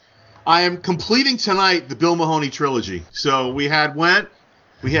I am completing tonight the Bill Mahoney trilogy. So we had Went,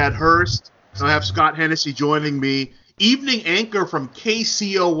 we had Hearst, and I have Scott Hennessee joining me, evening anchor from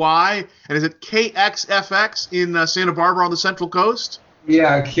KCOY, and is it KXFX in Santa Barbara on the Central Coast?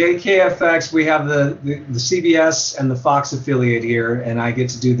 Yeah, KFX. We have the CBS and the Fox affiliate here, and I get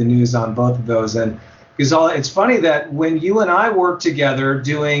to do the news on both of those. And because it's funny that when you and I worked together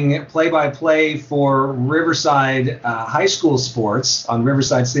doing play-by-play for Riverside High School sports on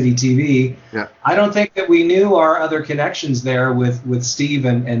Riverside City TV, yeah. I don't think that we knew our other connections there with Steve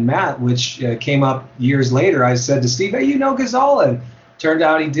and Matt, which came up years later. I said to Steve, "Hey, you know Ghazala?" And turned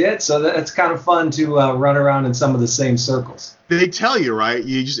out he did. So that's kind of fun to run around in some of the same circles. They tell you, right?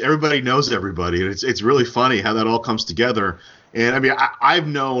 Everybody knows everybody, and it's really funny how that all comes together. And I mean, I've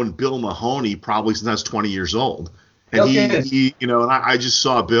known Bill Mahoney probably since I was 20 years old, and he and I just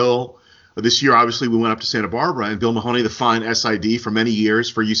saw Bill this year. Obviously, we went up to Santa Barbara, and Bill Mahoney, the fine SID for many years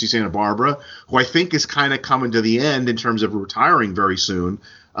for UC Santa Barbara, who I think is kind of coming to the end in terms of retiring very soon.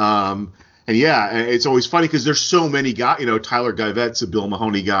 And yeah, it's always funny because there's so many guys. Tyler Guyvette's a Bill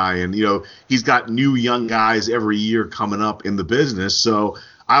Mahoney guy, and he's got new young guys every year coming up in the business. So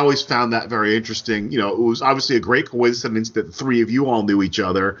I always found that very interesting. It was obviously a great coincidence that the three of you all knew each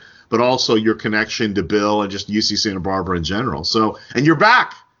other, but also your connection to Bill and just UC Santa Barbara in general. So, and you're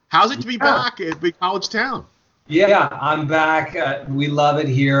back. How's it to be back at big college town? Yeah, I'm back. We love it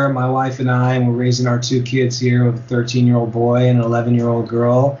here, my wife and I, and we're raising our two kids here, a 13-year-old boy and an 11-year-old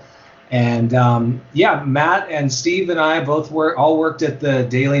girl. And Matt and Steve and I both worked at the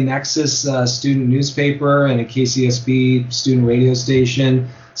Daily Nexus student newspaper and a KCSB student radio station.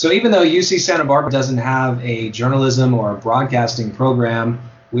 So even though UC Santa Barbara doesn't have a journalism or a broadcasting program,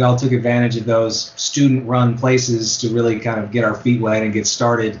 we all took advantage of those student-run places to really kind of get our feet wet and get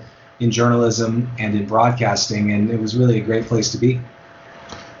started in journalism and in broadcasting. And it was really a great place to be.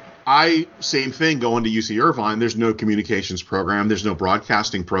 Same thing going to UC Irvine. There's no communications program. There's no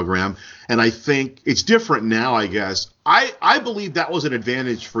broadcasting program. And I think it's different now, I guess. I believe that was an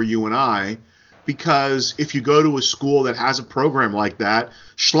advantage for you and I, because if you go to a school that has a program like that,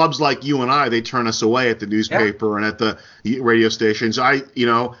 schlubs like you and I, they turn us away at the newspaper and at the radio stations. I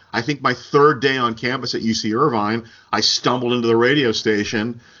think my third day on campus at UC Irvine, I stumbled into the radio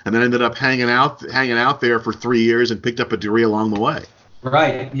station and then ended up hanging out there for 3 years and picked up a degree along the way.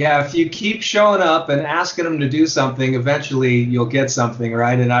 Right. Yeah. If you keep showing up and asking them to do something, eventually you'll get something.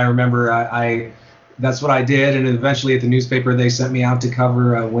 Right. And I remember that's what I did. And eventually at the newspaper, they sent me out to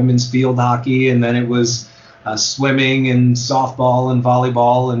cover women's field hockey. And then it was swimming and softball and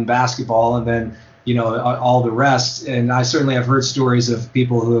volleyball and basketball. And then, all the rest. And I certainly have heard stories of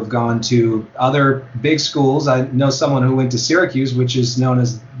people who have gone to other big schools. I know someone who went to Syracuse, which is known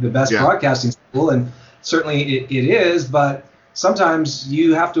as the best broadcasting school. And certainly it is. But sometimes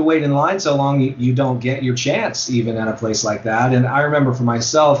you have to wait in line so long you don't get your chance even at a place like that. And I remember for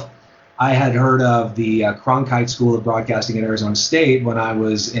myself, I had heard of the Cronkite School of Broadcasting at Arizona State when I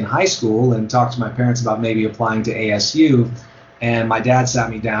was in high school and talked to my parents about maybe applying to ASU. And my dad sat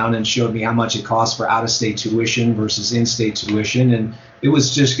me down and showed me how much it costs for out-of-state tuition versus in-state tuition. And it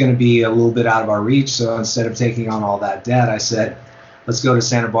was just going to be a little bit out of our reach. So instead of taking on all that debt, I said, let's go to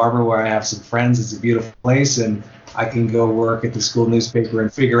Santa Barbara where I have some friends. It's a beautiful place. And I can go work at the school newspaper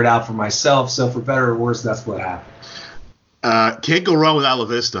and figure it out for myself. So for better or worse, that's what happened. Can't go wrong with Isla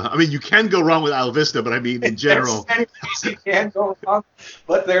Vista. I mean, you can go wrong with Isla Vista, but I mean, in general. You can go wrong,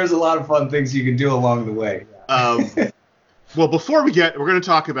 but there's a lot of fun things you can do along the way. Well, before we're going to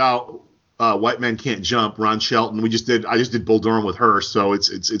talk about White Men Can't Jump, Ron Shelton. I just did Bull Durham with her, so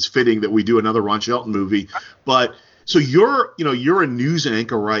it's fitting that we do another Ron Shelton movie. But so you're a news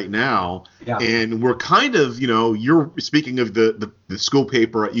anchor right now, and we're kind of, you're speaking of the school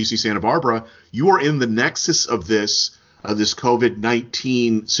paper at UC Santa Barbara. You are in the nexus of this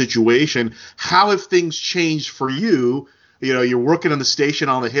COVID-19 situation. How have things changed for you? You're working on the station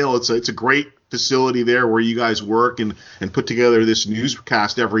on the Hill. It's a great facility there where you guys work and put together this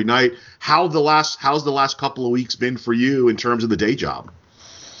newscast every night. How's the last couple of weeks been for you in terms of the day job?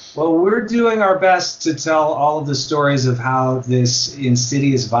 Well, we're doing our best to tell all of the stories of how this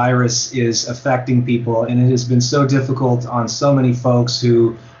insidious virus is affecting people. And it has been so difficult on so many folks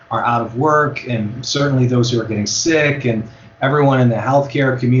who are out of work, and certainly those who are getting sick, and everyone in the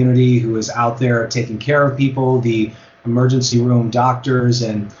healthcare community who is out there taking care of people, the emergency room doctors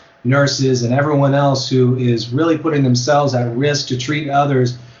and nurses and everyone else who is really putting themselves at risk to treat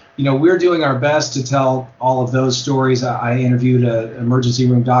others. We're doing our best to tell all of those stories. I interviewed an emergency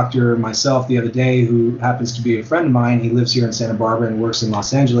room doctor myself the other day who happens to be a friend of mine. He lives here in Santa Barbara and works in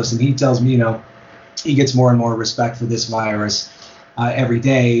Los Angeles. And he tells me, he gets more and more respect for this virus. every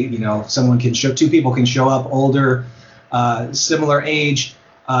day. You know, two people can show up, older, similar age,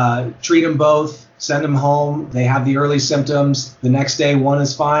 treat them both, send them home. They have the early symptoms. The next day, one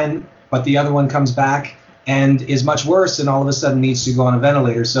is fine, but the other one comes back and is much worse, and all of a sudden needs to go on a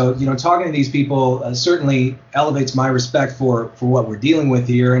ventilator. So, you know, talking to these people certainly elevates my respect for what we're dealing with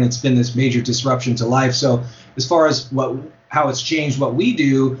here, and it's been this major disruption to life. So, as far as how it's changed what we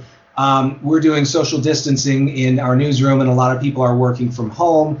do, we're doing social distancing in our newsroom, and a lot of people are working from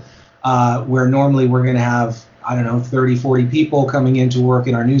home, where normally we're going to have, 30, 40 people coming in to work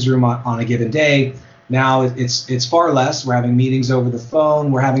in our newsroom on a given day. Now it's far less. We're having meetings over the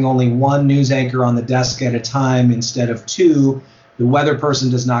phone. We're having only one news anchor on the desk at a time instead of two. The weather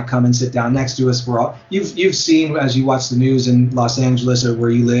person does not come and sit down next to us. You've seen, as you watch the news in Los Angeles or where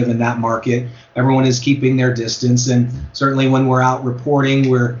you live in that market, everyone is keeping their distance. And certainly when we're out reporting,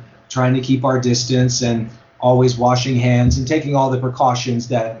 we're trying to keep our distance and always washing hands and taking all the precautions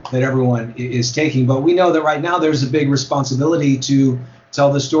that everyone is taking. But we know that right now there's a big responsibility to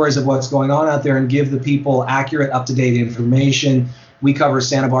tell the stories of what's going on out there and give the people accurate, up-to-date information. We cover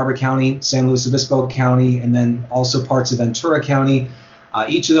Santa Barbara County, San Luis Obispo County, and then also parts of Ventura County.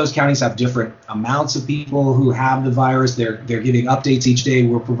 Each of those counties have different amounts of people who have the virus. They're giving updates each day.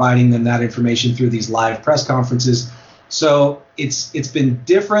 We're providing them that information through these live press conferences. So it's been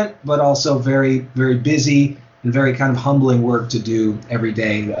different, but also very, very busy and very kind of humbling work to do every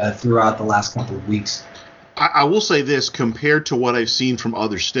day throughout the last couple of weeks. I will say this, compared to what I've seen from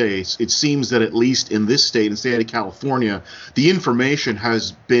other states, it seems that at least in this state, in the state of California, the information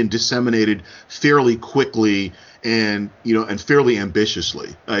has been disseminated fairly quickly and fairly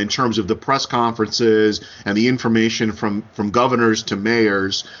ambitiously in terms of the press conferences and the information from governors to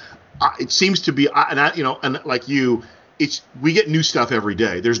mayors. It seems to be, and like you, we get new stuff every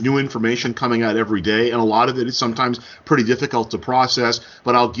day. There's new information coming out every day, and a lot of it is sometimes pretty difficult to process.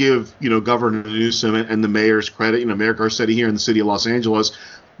 But I'll give, Governor Newsom and the mayor's credit. Mayor Garcetti here in the city of Los Angeles,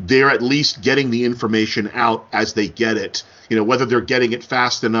 they're at least getting the information out as they get it. Whether they're getting it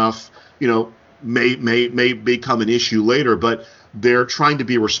fast enough, may become an issue later. But they're trying to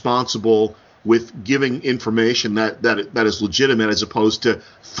be responsible with giving information that is legitimate, as opposed to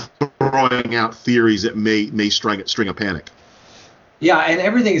throwing out theories that may string a panic. Yeah, and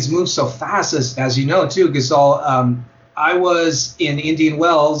everything has moved so fast, as you know, too, Gasol. I was in Indian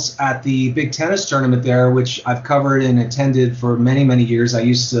Wells at the big tennis tournament there, which I've covered and attended for many, many years. I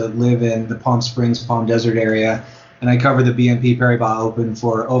used to live in the Palm Springs, Palm Desert area, and I covered the BNP Paribas Open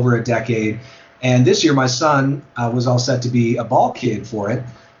for over a decade. And this year, my son was all set to be a ball kid for it.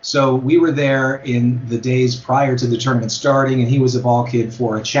 So we were there in the days prior to the tournament starting, and he was a ball kid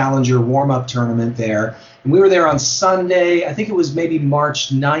for a challenger warm-up tournament there. And we were there on Sunday, I think it was maybe March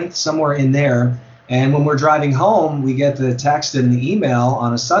 9th, somewhere in there. And when we're driving home, we get the text and the email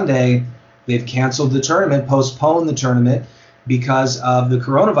on a Sunday, they've canceled the tournament, postponed the tournament because of the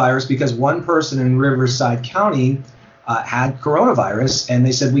coronavirus, because one person in Riverside County had coronavirus, and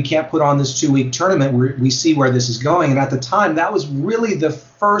they said, we can't put on this 2-week tournament. We see where this is going. And at the time, that was really the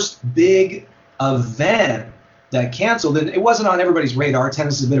first big event that canceled. And it wasn't on everybody's radar.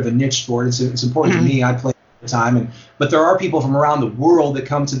 Tennis is a bit of a niche sport. It's important to me. I played at the time. But there are people from around the world that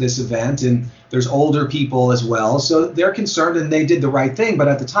come to this event, and there's older people as well. So they're concerned, and they did the right thing. But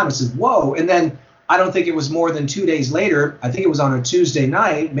at the time, it said, whoa. And then I don't think it was more than 2 days later. I think it was on a Tuesday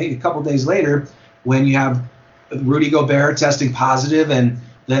night, maybe a couple days later, when you have Rudy Gobert testing positive, and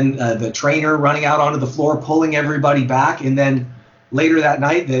then the trainer running out onto the floor, pulling everybody back. And then later that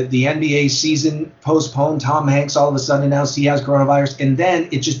night, the NBA season postponed. Tom Hanks all of a sudden announced he has coronavirus. And then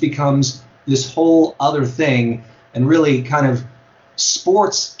it just becomes this whole other thing, and really kind of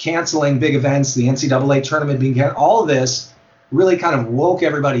sports canceling big events, the NCAA tournament being canceled, all of this really kind of woke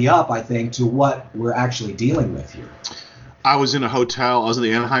everybody up, I think, to what we're actually dealing with here. I was in a hotel. I was in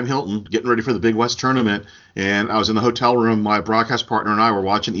the Anaheim Hilton getting ready for the Big West tournament, and I was in the hotel room. My broadcast partner and I were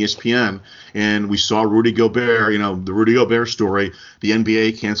watching ESPN, and we saw Rudy Gobert, the Rudy Gobert story. The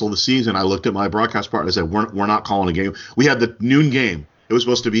NBA canceled the season. I looked at my broadcast partner and said, we're not calling a game. We had the noon game. It was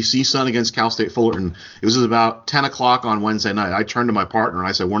supposed to be CSUN against Cal State Fullerton. It was about 10 o'clock on Wednesday night. I turned to my partner and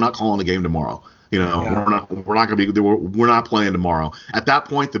I said, we're not calling the game tomorrow. We're not going to be. We're not playing tomorrow. At that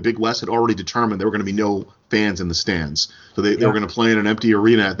point, the Big West had already determined there were going to be no fans in the stands. So they were going to play in an empty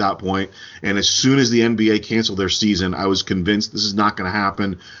arena at that point. And as soon as the NBA canceled their season, I was convinced this is not going to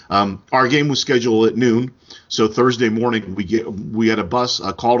happen. Our game was scheduled at noon. So Thursday morning, we had a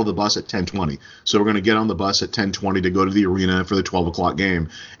call to the bus at 10:20. So we're going to get on the bus at 10:20 to go to the arena for the 12 o'clock game.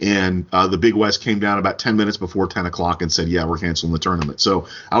 And the Big West came down about 10 minutes before 10 o'clock and said, yeah, we're canceling the tournament. So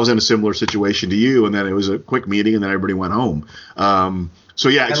I was in a similar situation to you, and then it was a quick meeting, and then everybody went home. So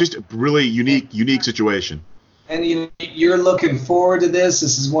yeah, it's just a really unique situation. And you're looking forward to this.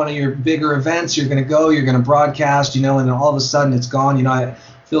 This is one of your bigger events. You're going to go. You're going to broadcast. And then all of a sudden it's gone. I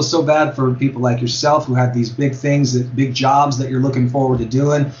feel so bad for people like yourself who have these big things, big jobs that you're looking forward to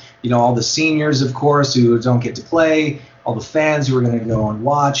doing. All the seniors, of course, who don't get to play. All the fans who are going to go and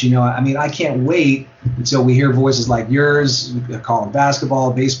watch. I can't wait until we hear voices like yours calling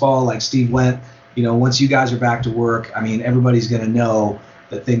basketball, baseball, like Steve Went. Once you guys are back to work, everybody's going to know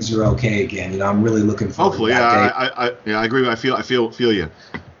that things are okay again. I'm really looking forward Hopefully, to that day. I agree. I feel you.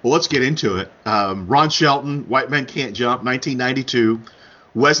 Well, let's get into it. Ron Shelton, White Men Can't Jump, 1992.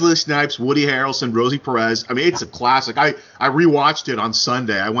 Wesley Snipes, Woody Harrelson, Rosie Perez. It's a classic. I rewatched it on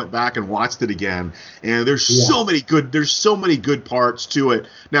Sunday. I went back and watched it again, and there's so many good parts to it.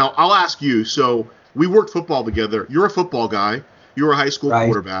 Now, I'll ask you. So we worked football together. You're a football guy. You were a high school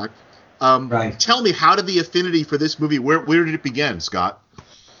quarterback. Tell me, how did the affinity for this movie? Where did it begin, Scott?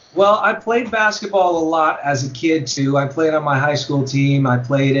 Well, I played basketball a lot as a kid, too. I played on my high school team. I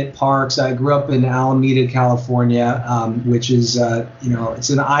played at parks. I grew up in Alameda, California, which is, it's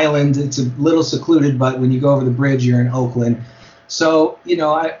an island. It's a little secluded, but when you go over the bridge, you're in Oakland. So,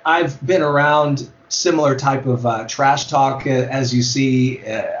 I've been around similar type of trash talk, as you see,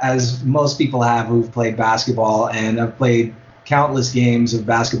 as most people have who've played basketball. And I've played countless games of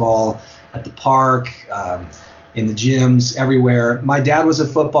basketball at the park, in the gyms, everywhere. My dad was a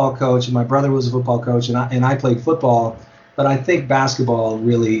football coach, and my brother was a football coach, and I played football. But I think basketball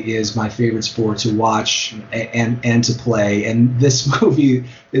really is my favorite sport to watch and to play. And this movie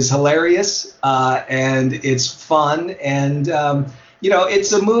is hilarious, and it's fun. And,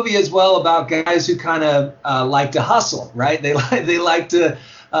 it's a movie as well about guys who kind of like to hustle, right? They like to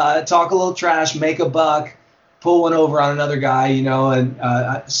talk a little trash, make a buck, pull one over on another guy, and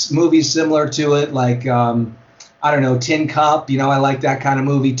movies similar to it, like Tin Cup. I like that kind of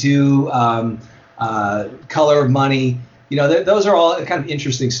movie too. Color of Money. Those are all kind of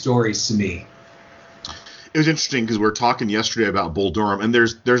interesting stories to me. It was interesting because we were talking yesterday about Bull Durham, and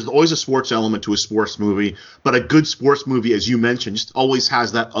there's always a sports element to a sports movie, but a good sports movie, as you mentioned, just always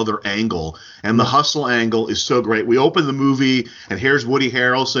has that other angle, and the hustle angle is so great. We open the movie, and here's Woody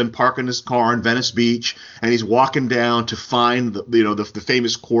Harrelson parking his car in Venice Beach, and he's walking down to find the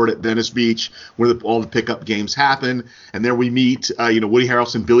famous court at Venice Beach where all the pickup games happen, and there we meet Woody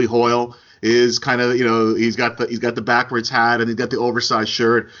Harrelson, Billy Hoyle. Is kind of, he's got the backwards hat and he's got the oversized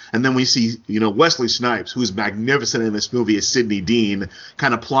shirt, and then we see Wesley Snipes, who's magnificent in this movie, as Sidney Dean,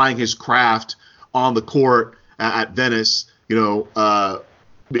 kind of plying his craft on the court at Venice, and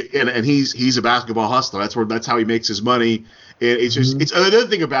he's a basketball hustler. That's how he makes his money. And it's just it's another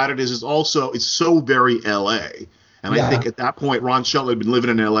thing about it is also it's so very L.A. And I think at that point, Ron Shelton had been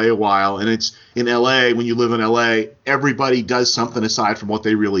living in L.A. a while, and it's in L.A. when you live in L.A., everybody does something aside from what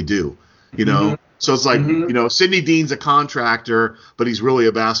they really do. So it's like, Sidney Dean's a contractor, but he's really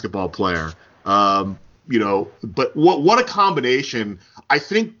a basketball player. But what a combination. I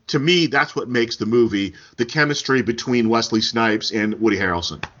think, to me, that's what makes the movie, the chemistry between Wesley Snipes and Woody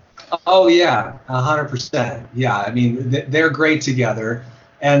Harrelson. Oh, yeah, 100%. Yeah, they're great together.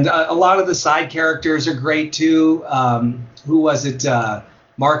 And a lot of the side characters are great, too. Who was it?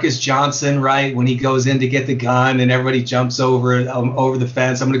 Marcus Johnson, right? When he goes in to get the gun and everybody jumps over the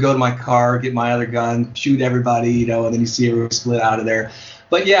fence. I'm going to go to my car, get my other gun, shoot everybody, and then you see everybody split out of there.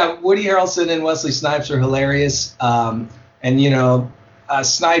 But yeah, Woody Harrelson and Wesley Snipes are hilarious.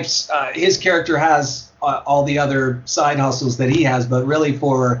 Snipes, his character has all the other side hustles that he has, but really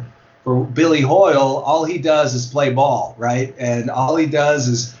for Billy Hoyle, all he does is play ball, right? And all he does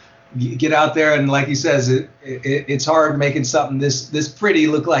is get out there, and like he says, it's hard making something this pretty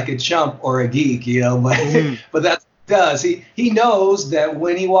look like a chump or a geek, but that's what he does. He knows that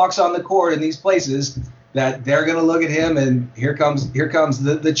when he walks on the court in these places that they're going to look at him, and here comes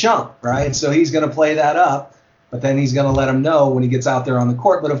the chump, right? So he's going to play that up, but then he's going to let him know when he gets out there on the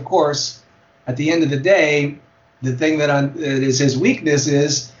court. But of course, at the end of the day, the thing that is his weakness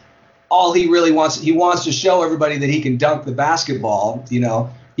is all he really wants. He wants to show everybody that he can dunk the basketball,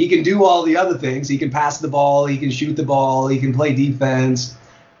 He can do all the other things. He can pass the ball. He can shoot the ball. He can play defense.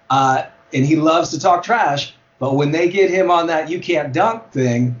 And he loves to talk trash. But when they get him on that you can't dunk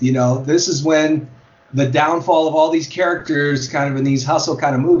thing, this is when the downfall of all these characters kind of in these hustle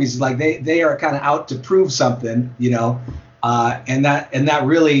kind of movies is like they are kind of out to prove something, and that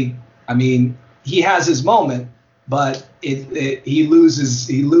really, I mean, he has his moment, but he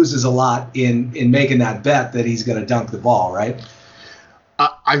loses a lot in making that bet that he's going to dunk the ball, right?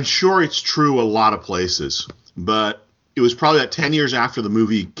 I'm sure it's true a lot of places, but it was probably that 10 years after the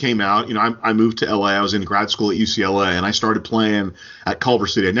movie came out. I moved to LA. I was in grad school at UCLA, and I started playing at Culver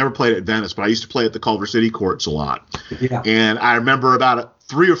City. I never played at Venice, but I used to play at the Culver City courts a lot. Yeah. And I remember about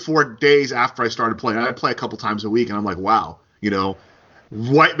 3 or 4 days after I started playing, I'd play a couple times a week, and I'm like, wow,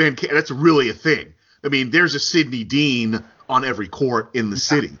 white man, that's really a thing. I mean, there's a Sidney Dean on every court in the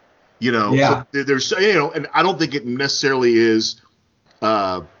city, Yeah. So there's, and I don't think it necessarily is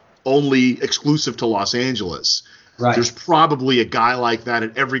only exclusive to Los Angeles. Right. There's probably a guy like that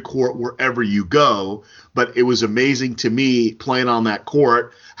at every court wherever you go. But it was amazing to me playing on that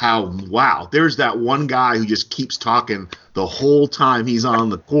court how, wow, there's that one guy who just keeps talking the whole time he's on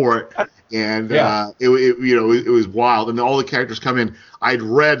the court. And it was wild. And all the characters come in. I'd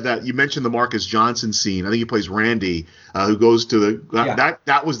read that you mentioned the Marcus Johnson scene. I think he plays Randy, who goes to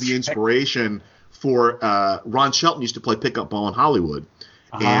that was the inspiration for Ron Shelton used to play pickup ball in Hollywood.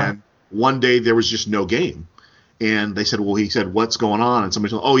 Uh-huh. And one day there was just no game. And they said, well, he said, what's going on? And somebody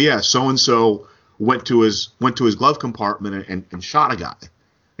said, oh, yeah, so-and-so went to his glove compartment and shot a guy.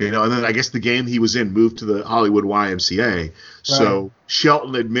 And then I guess the game he was in moved to the Hollywood YMCA. Right. So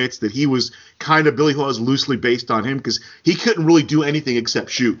Shelton admits that he was kind of, Billy Hoyle was loosely based on him because he couldn't really do anything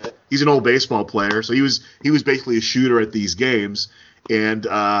except shoot. He's an old baseball player, so he was basically a shooter at these games. And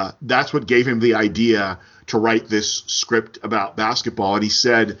that's what gave him the idea to write this script about basketball. And he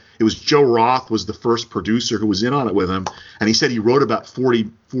said it was Joe Roth was the first producer who was in on it with him. And he said he wrote about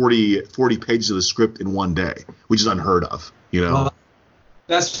 40 pages of the script in one day, which is unheard of, Well,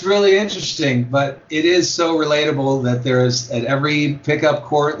 that's really interesting, but it is so relatable that there's at every pickup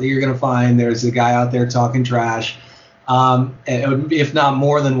court that you're going to find, there's a guy out there talking trash, if not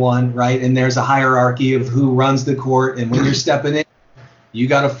more than one, right? And there's a hierarchy of who runs the court. And when you're stepping in, you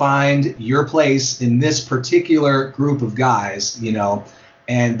got to find your place in this particular group of guys,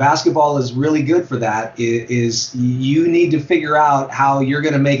 and basketball is really good for that. Is you need to figure out how you're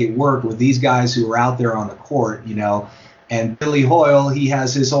going to make it work with these guys who are out there on the court, And Billy Hoyle, he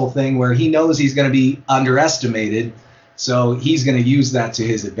has his whole thing where he knows he's going to be underestimated, so he's going to use that to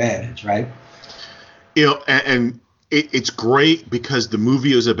his advantage, right? And it's great because the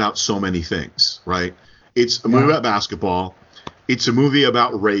movie is about so many things, right? It's a movie about basketball. It's a movie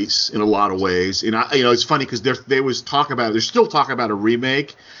about race in a lot of ways. And, it's funny because they're still talking about a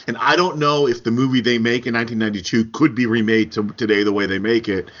remake. And I don't know if the movie they make in 1992 could be remade today the way they make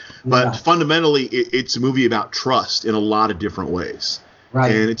it. But fundamentally, it's a movie about trust in a lot of different ways.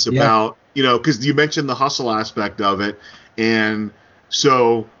 Right. And it's about, because you mentioned the hustle aspect of it. And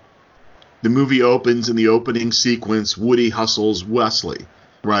so the movie opens in the opening sequence, Woody hustles Wesley,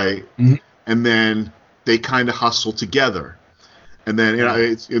 right? Mm-hmm. And then they kind of hustle together. And then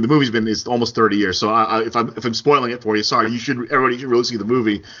the movie's it's almost 30 years, so if I'm spoiling it for you, sorry. Everybody should really see the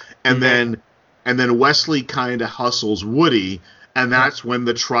movie. And then Wesley kind of hustles Woody, and that's when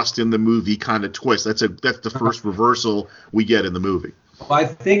the trust in the movie kind of twists. That's the first reversal we get in the movie. Well, I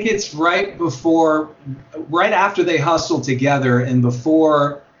think it's right after they hustle together, and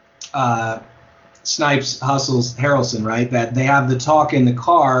before Snipes hustles Harrelson, right? That they have the talk in the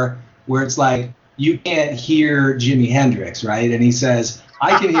car where it's like, you can't hear Jimi Hendrix, right? And he says,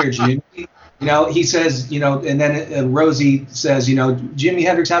 I can hear Jimi. He says, and then Rosie says, Jimi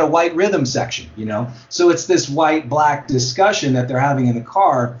Hendrix had a white rhythm section, So it's this white-black discussion that they're having in the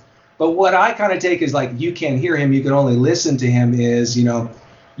car. But what I kind of take is like, you can't hear him, you can only listen to him is, you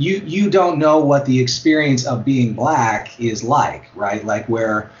don't know what the experience of being black is like, right? Like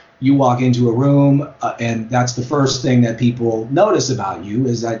where you walk into a room and that's the first thing that people notice about you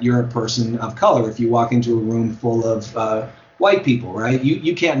is that you're a person of color. If you walk into a room full of white people, right?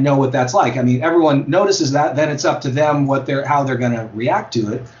 You can't know what that's like. I mean, everyone notices that, then it's up to them how they're going to react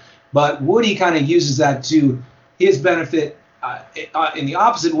to it. But Woody kind of uses that to his benefit in the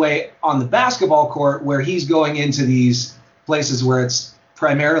opposite way on the basketball court, where he's going into these places where it's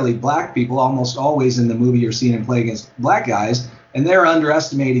primarily black people. Almost always in the movie you're seeing him play against black guys. And they're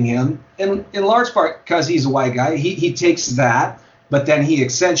underestimating him in large part because he's a white guy. He takes that, but then he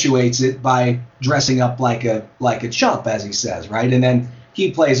accentuates it by dressing up like a chump, as he says, right? And then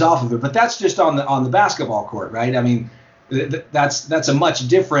he plays off of it. But that's just on the basketball court, right? I mean, that's a much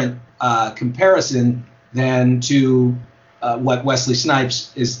different comparison than to what Wesley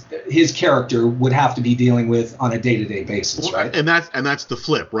Snipes is, his character would have to be dealing with on a day-to-day basis, right? And that's the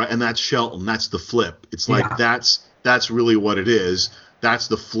flip, right? And that's Shelton. That's the flip. It's like that's really what it is. That's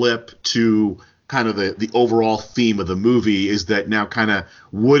the flip to kind of the overall theme of the movie, is that now kind of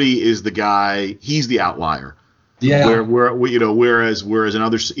Woody is the guy. He's the outlier. Yeah. Whereas in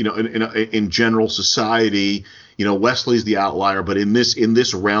other, in general society, Wesley's the outlier, but in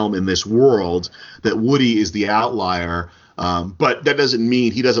this realm, in this world, that Woody is the outlier. But that doesn't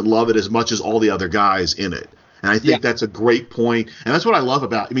mean he doesn't love it as much as all the other guys in it. And I think that's a great point. And that's what I love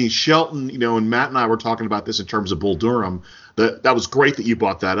about, Shelton, and Matt and I were talking about this in terms of Bull Durham. That was great that you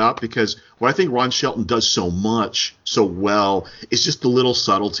brought that up, because what I think Ron Shelton does so well is just the little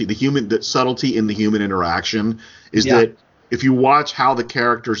subtlety, the subtlety in the human interaction is that if you watch how the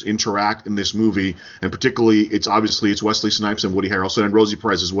characters interact in this movie, and particularly it's Wesley Snipes and Woody Harrelson and Rosie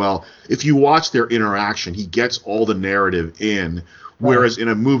Perez as well. If you watch their interaction, he gets all the narrative in, whereas in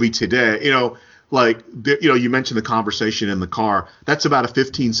a movie today, you mentioned the conversation in the car. That's about a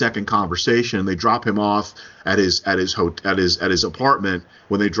 15-second conversation. They drop him off at his apartment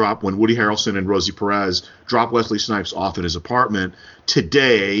when Woody Harrelson and Rosie Perez drop Wesley Snipes off at his apartment.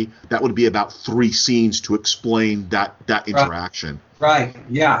 Today, that would be about 3 scenes to explain that interaction. Right.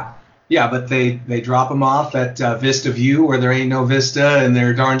 Yeah. Yeah, but they drop him off at Vista View, where there ain't no Vista, and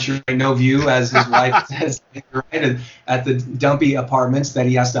there darn sure ain't no view, as his wife says, right? And at the dumpy apartments that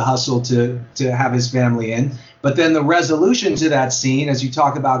he has to hustle to have his family in. But then the resolution to that scene, as you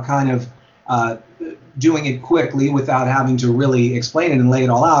talk about kind of doing it quickly without having to really explain it and lay it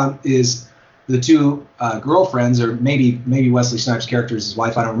all out, is the two girlfriends, or maybe Wesley Snipes' character is his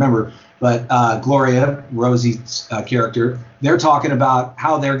wife, I don't remember, but Gloria, Rosie's character, they're talking about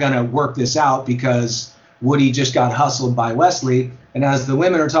how they're going to work this out because Woody just got hustled by Wesley. And as the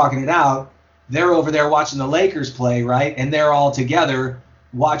women are talking it out, they're over there watching the Lakers play, right? And they're all together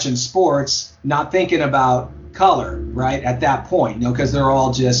watching sports, not thinking about color, right, at that point, because they're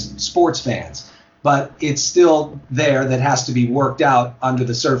all just sports fans. But it's still there that has to be worked out under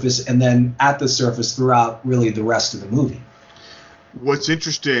the surface and then at the surface throughout really the rest of the movie. What's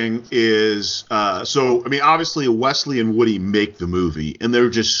interesting is, obviously Wesley and Woody make the movie, and they're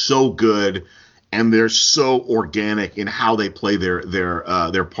just so good, and they're so organic in how they play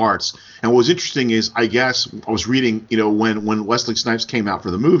their parts. And what was interesting is, I guess I was reading, when Wesley Snipes came out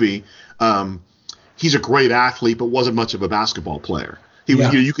for the movie, he's a great athlete, but wasn't much of a basketball player. He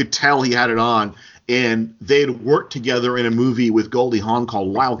was, you could tell he had it on, and they had worked together in a movie with Goldie Hawn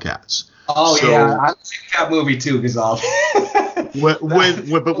called Wildcats. Oh, so, yeah, I like that movie too, Gazal.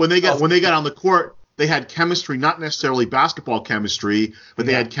 When they got on the court, they had chemistry, not necessarily basketball chemistry, but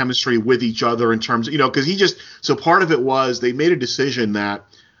they had chemistry with each other in terms of, because so part of it was they made a decision that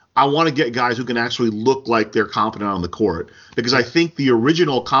I want to get guys who can actually look like they're competent on the court, because I think the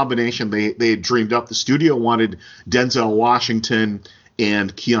original combination they had dreamed up, the studio wanted Denzel Washington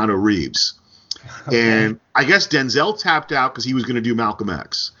and Keanu Reeves. Okay. And I guess Denzel tapped out because he was going to do Malcolm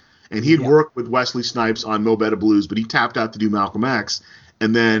X. And he'd worked with Wesley Snipes on Mo Better Blues, but he tapped out to do Malcolm X.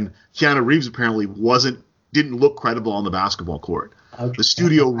 And then Keanu Reeves apparently didn't look credible on the basketball court. Okay. The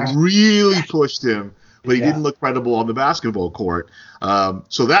studio really pushed him, but he didn't look credible on the basketball court.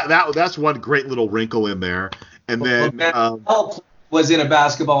 So that's one great little wrinkle in there. And then was in a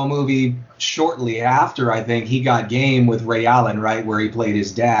basketball movie shortly after, I think. He got game with Ray Allen, right, where he played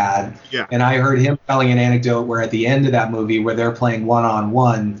his dad. Yeah. And I heard him telling an anecdote where at the end of that movie where they're playing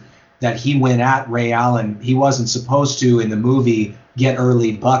one-on-one, that he went at Ray Allen. He wasn't supposed to in the movie get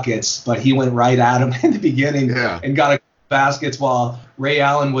early buckets, but he went right at him in the beginning and got a baskets while Ray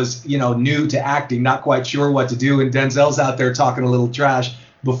Allen was, new to acting, not quite sure what to do. And Denzel's out there talking a little trash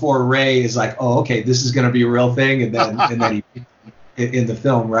before Ray is like, oh, okay, this is going to be a real thing. And then he in the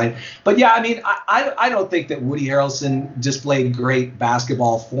film, right? But yeah, I don't think that Woody Harrelson displayed great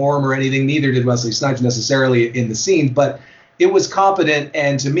basketball form or anything. Neither did Wesley Snipes necessarily in the scene, but it was competent,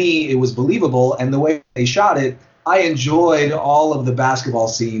 and to me, it was believable. And the way they shot it, I enjoyed all of the basketball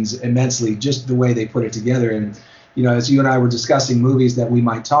scenes immensely, just the way they put it together. And as you and I were discussing movies that we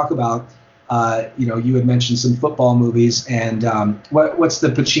might talk about, you had mentioned some football movies, and what's the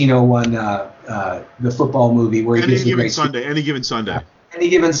Pacino one? The football movie where he gives the great Sunday. Any Given Sunday. Any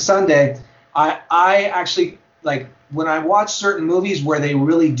Given Sunday. I actually like when I watch certain movies where they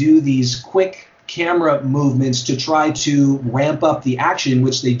really do these quick camera movements to try to ramp up the action,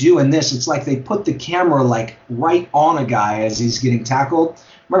 which they do in this. It's like they put the camera like right on a guy as he's getting tackled. I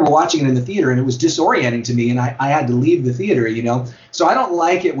remember watching it in the theater, and it was disorienting to me, and I had to leave the theater, So I don't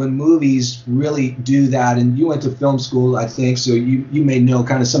like it when movies really do that. And you went to film school, I think, so you may know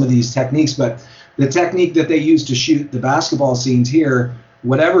kind of some of these techniques. But the technique that they use to shoot the basketball scenes here,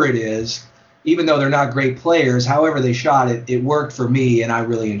 whatever it is, even though they're not great players, however they shot it, it worked for me, and I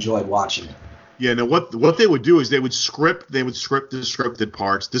really enjoyed watching it. Yeah, no, what they would do is they would script the scripted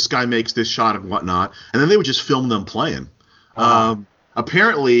parts. This guy makes this shot and whatnot, and then they would just film them playing.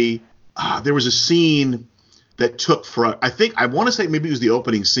 Apparently, there was a scene that took for, I want to say maybe it was the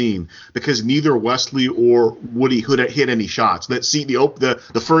opening scene, because neither Wesley or Woody could hit any shots. That scene,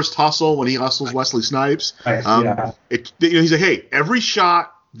 the first hustle when he hustles Wesley Snipes, he's like, hey, every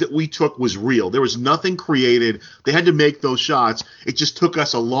shot that we took was real. There was nothing created. They had to make those shots. It just took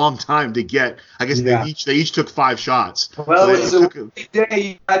us a long time to get. I guess they each took 5 shots. Well, so it was a day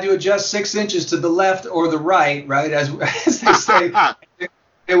you had to adjust 6 inches to the left or the right, as they say.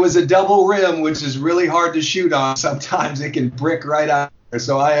 It was a double rim, which is really hard to shoot on. Sometimes it can brick right out there,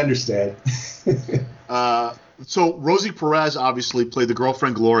 so I understand. So Rosie Perez obviously played the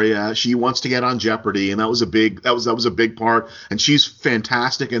girlfriend Gloria. She wants to get on Jeopardy, and that was a big part, and she's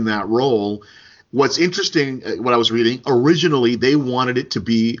fantastic in that role. What's interesting, what I was reading, originally they wanted it to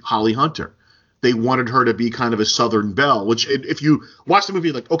be Holly Hunter. They wanted her to be kind of a Southern belle, which if you watch the movie,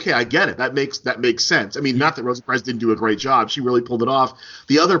 you're like, okay, I get it. That makes sense. I mean, not that Rosie Perez didn't do a great job. She really pulled it off.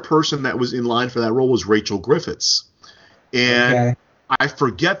 The other person that was in line for that role was Rachel Griffiths. And I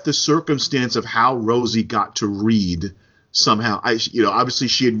forget the circumstance of how Rosie got to Reed somehow. Obviously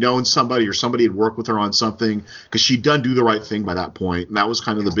she had known somebody, or somebody had worked with her on something, because she'd done Do the Right Thing by that point, and that was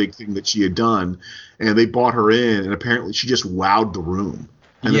kind of the big thing that she had done. And they brought her in, and apparently she just wowed the room.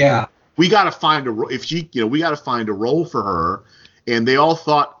 And we got to find a role for her. And they all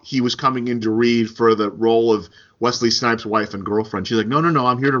thought he was coming in to read for the role of Wesley Snipes' wife and girlfriend. She's like, no,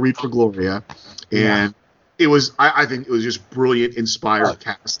 I'm here to read for Gloria. And it was, I think it was just brilliant, inspired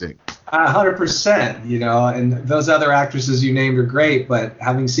casting. 100%, and those other actresses you named are great, but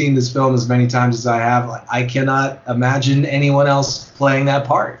having seen this film as many times as I have, I cannot imagine anyone else playing that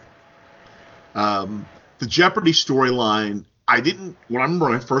part. The Jeopardy storyline, I remember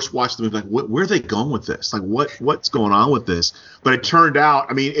when I first watched the movie, like, where are they going with this? Like, what's going on with this? But it turned out,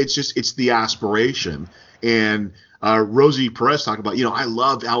 I mean, it's the aspiration. And Rosie Perez talked about, I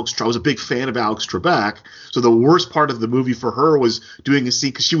loved Alex. I was a big fan of Alex Trebek. So the worst part of the movie for her was doing a scene,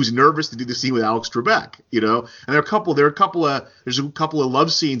 because she was nervous to do the scene with Alex Trebek, And there's a couple of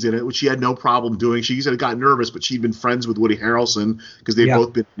love scenes in it, which she had no problem doing. She said got nervous, but she'd been friends with Woody Harrelson because they'd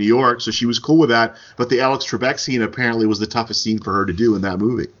both been in New York, so she was cool with that. But the Alex Trebek scene apparently was the toughest scene for her to do in that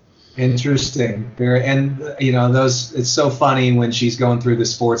movie. Interesting. And it's so funny when she's going through the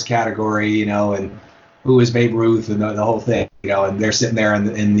sports category, and who is Babe Ruth and the whole thing, and they're sitting there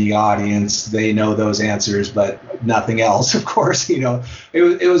in the audience. They know those answers, but nothing else, of course.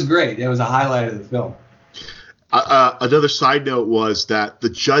 It was great. It was a highlight of the film. Another side note was that the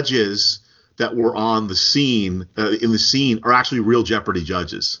judges that were on the scene, in the scene, are actually real Jeopardy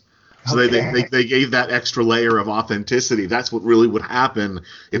judges. So they gave that extra layer of authenticity. That's what really would happen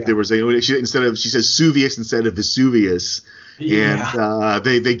if there was she says Suvius instead of Vesuvius. And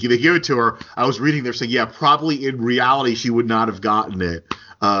they give it to her. I was reading there saying, probably in reality she would not have gotten it.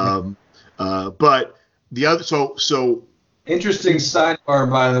 But the other, so interesting sidebar,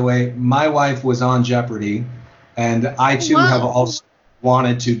 by the way. My wife was on Jeopardy, and I too have also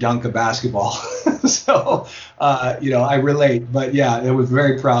wanted to dunk a basketball. So I relate. But I was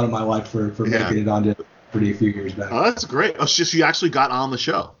very proud of my wife for making it on Jeopardy a few years back. Oh, that's great. Oh, she actually got on the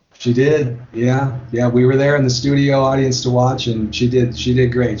show. She did, yeah. We were there in the studio audience to watch, and she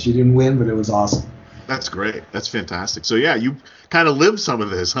did great. She didn't win, but it was awesome. That's great. That's fantastic. So you kind of lived some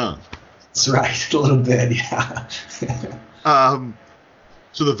of this, huh? That's right, a little bit, yeah.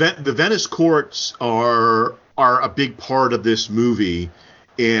 So the Venice courts are a big part of this movie,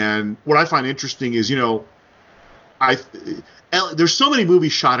 and what I find interesting is there's so many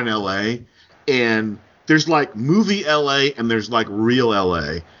movies shot in L.A. and there's like movie L.A. and there's like real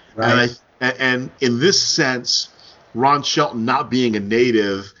L.A. Right. And in this sense, Ron Shelton not being a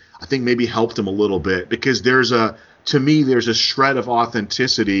native, I think maybe helped him a little bit, because there's a shred of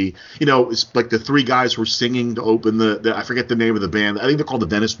authenticity. It's like the 3 guys were singing to open the I forget the name of the band. I think they're called the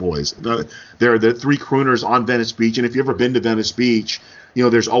Venice Boys. They're the 3 crooners on Venice Beach. And if you've ever been to Venice Beach,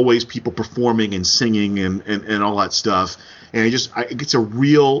 there's always people performing and singing and all that stuff. And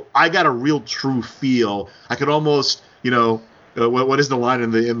I got a real true feel. I could almost, what is the line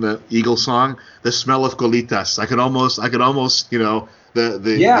in the Eagles song? The smell of colitas. I could almost, the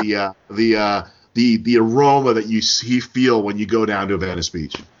aroma that you feel when you go down to Venice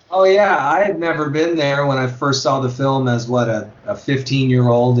Beach. Oh yeah, I had never been there when I first saw the film as a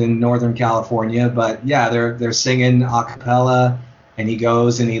 15-year-old in Northern California. But yeah, they're singing a cappella. and he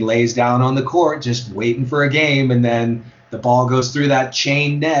goes and he lays down on the court just waiting for a game, and then the ball goes through that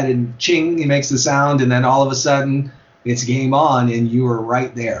chain net and ching, he makes the sound, and then all of a sudden it's game on and you were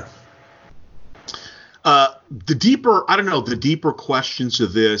right there. The deeper questions to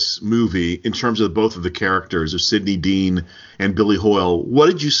this movie in terms of both of the characters of Sidney Dean and Billy Hoyle, what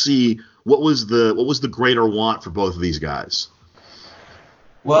did you see? What was the greater want for both of these guys?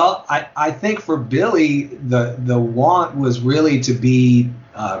 Well, I think for Billy, the want was really to be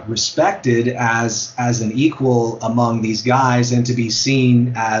respected as an equal among these guys, and to be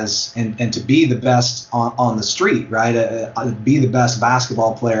seen as and to be the best on the street, right? Be the best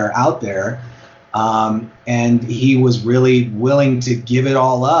basketball player out there. And he was really willing to give it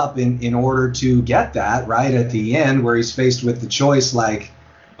all up in order to get that, right at the end, where he's faced with the choice, like,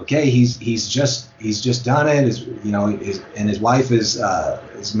 okay, he's just done it. His wife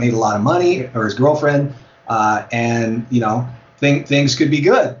has made a lot of money, or his girlfriend, and things could be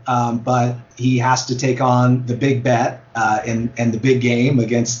good, but he has to take on the big bet and the big game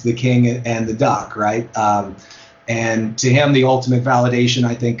against the king and the duck, right? And to him, the ultimate validation,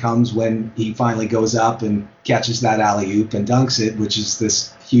 I think, comes when he finally goes up and catches that alley-oop and dunks it, which is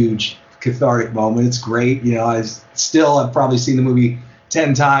this huge cathartic moment. It's great. I've probably seen the movie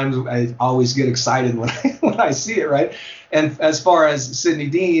 10 times. I always get excited when I see it, right? And as far as Sidney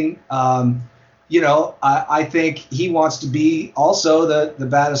Dean, I think he wants to be also the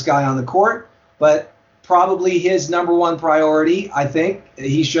baddest guy on the court, but probably his number one priority, I think,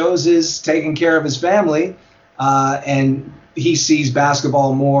 he shows, is taking care of his family. And he sees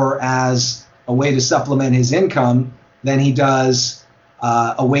basketball more as a way to supplement his income than he does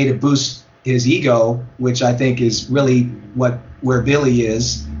a way to boost his ego, which I think is really where Billy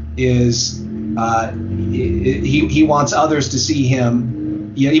is he wants others to see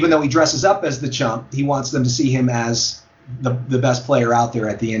him, even though he dresses up as the chump, he wants them to see him as the best player out there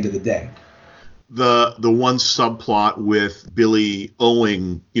at the end of the day. The one subplot with Billy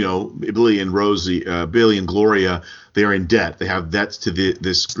owing, Billy and Rosie, Billy and Gloria, they're in debt. They have debts to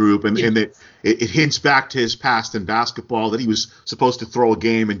this group, and it hints back to his past in basketball, that he was supposed to throw a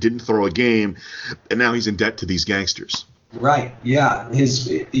game and didn't throw a game, and now he's in debt to these gangsters. Right. Yeah.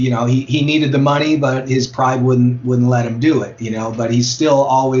 He needed the money, but his pride wouldn't let him do it. But he's still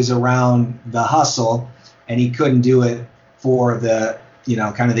always around the hustle, and he couldn't do it for the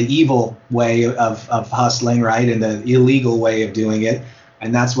kind of the evil way of hustling, right? And the illegal way of doing it.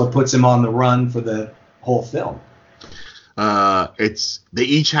 And that's what puts him on the run for the whole film. They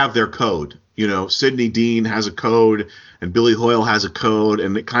each have their code. Sidney Dean has a code and Billy Hoyle has a code,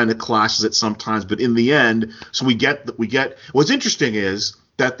 and it kind of clashes it sometimes. But in the end, so we get what's interesting is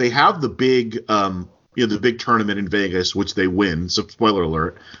that they have the big, the big tournament in Vegas, which they win. So spoiler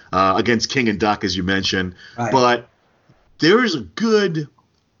alert, against King and Duck, as you mentioned. Right. But there's a good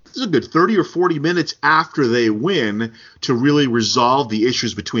 30 or 40 minutes after they win to really resolve the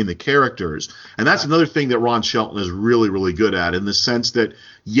issues between the characters. And that's another thing that Ron Shelton is really, really good at, in the sense that,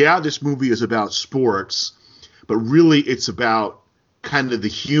 this movie is about sports, but really it's about kind of the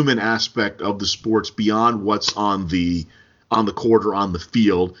human aspect of the sports beyond what's on the court or on the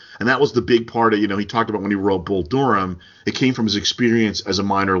field. And that was the big part of, he talked about when he wrote Bull Durham, it came from his experience as a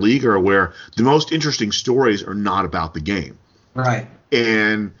minor leaguer, where the most interesting stories are not about the game. Right.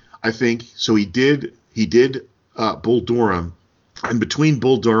 And I think so. He did Bull Durham, and between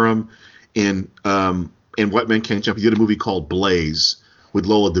Bull Durham and White Men Can't Jump, he did a movie called Blaze with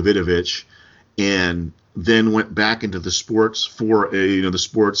Lola Davidovich, and then went back into the sports for the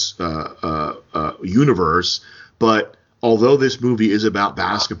sports universe. But although this movie is about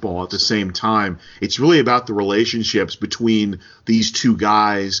basketball, at the same time, it's really about the relationships between these two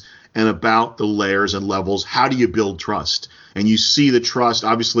guys and about the layers and levels. How do you build trust? And you see the trust,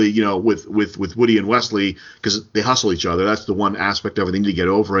 obviously, with Woody and Wesley, because they hustle each other. That's the one aspect of it. They need to get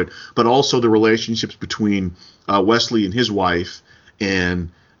over it. But also the relationships between Wesley and his wife, and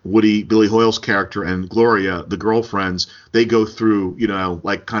Woody, Billy Hoyle's character, and Gloria, the girlfriends. They go through,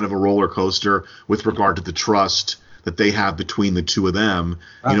 like kind of a roller coaster with regard to the trust that they have between the two of them.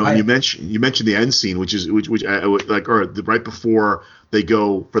 And you mentioned the end scene, which right before they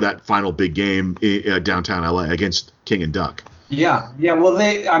go for that final big game downtown LA against King and Duck. Yeah. Well,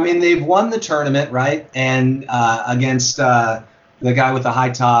 they've won the tournament, right? And against the guy with the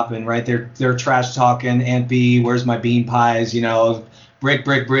high top, and right, they're trash talking Aunt B, where's my bean pies? Brick.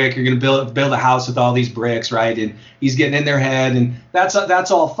 You're gonna build a house with all these bricks, right? And he's getting in their head, and that's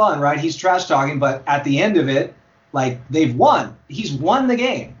all fun, right? He's trash talking, but at the end of it, like, they've won. He's won the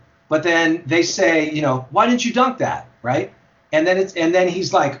game. But then they say, why didn't you dunk that, right? And then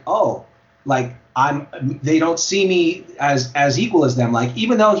he's like, oh, like they don't see me as equal as them. Like,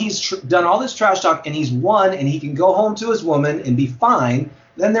 even though he's done all this trash talk and he's won and he can go home to his woman and be fine,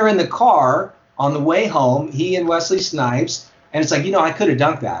 then they're in the car on the way home, he and Wesley Snipes, and it's like, I could have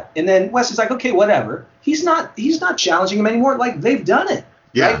dunked that. And then Wesley's like, okay, whatever. He's not challenging him anymore. Like, they've done it.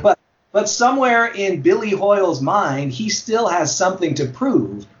 Yeah. Right? But somewhere in Billy Hoyle's mind, he still has something to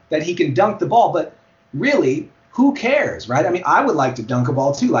prove that he can dunk the ball. But really, who cares, right? I mean, I would like to dunk a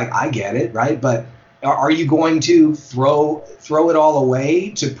ball too. Like, I get it, right? But are you going to throw it all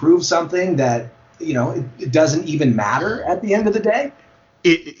away to prove something that, it doesn't even matter at the end of the day?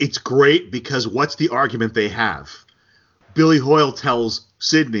 It's great because what's the argument they have? Billy Hoyle tells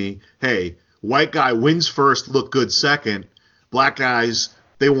Sidney, hey, white guy wins first, look good second. Black guys,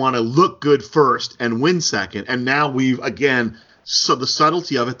 they want to look good first and win second. And now so the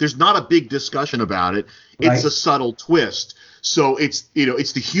subtlety of it, there's not a big discussion about it. It's a subtle twist. So it's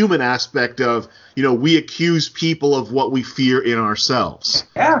the human aspect of, we accuse people of what we fear in ourselves.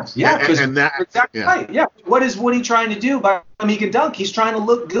 Yeah. And that, exactly right. Yeah. What is Woody trying to do by he can dunk? He's trying to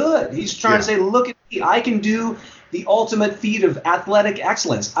look good. He's trying to say, look at me. I can do the ultimate feat of athletic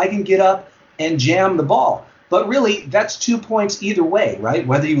excellence. I can get up and jam the ball. But really, that's 2 points either way, right?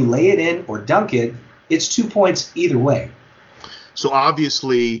 Whether you lay it in or dunk it, it's 2 points either way. So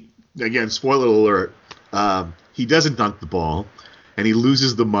obviously, again, spoiler alert, he doesn't dunk the ball, and he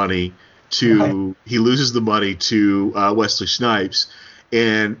loses the money to Wesley Snipes.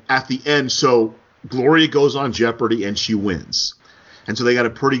 And at the end, so Gloria goes on Jeopardy and she wins, and so they got a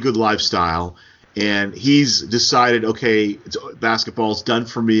pretty good lifestyle. And he's decided, okay, basketball's done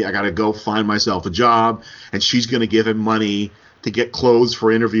for me. I got to go find myself a job. And she's going to give him money to get clothes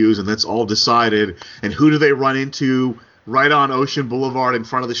for interviews, and that's all decided. And who do they run into right on Ocean Boulevard in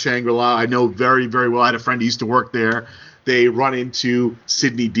front of the Shangri-La? I know very, very well. I had a friend who used to work there. They run into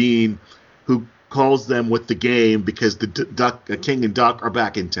Sidney Dean, who calls them with the game because the King and Duck are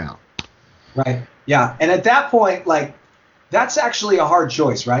back in town. Right. Yeah. And at that point, like, that's actually a hard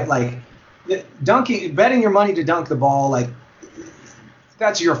choice, right? Like, betting your money to dunk the ball, like,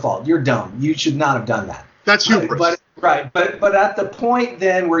 that's your fault. You're dumb. You should not have done that. That's hubris. But at the point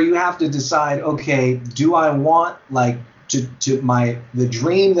then where you have to decide, okay, do I want, like, the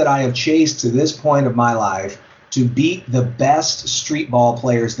dream that I have chased to this point of my life to beat the best street ball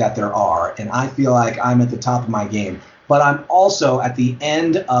players that there are, and I feel like I'm at the top of my game, but I'm also at the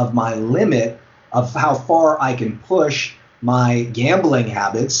end of my limit of how far I can push my gambling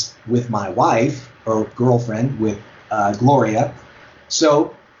habits with my wife or girlfriend, with Gloria.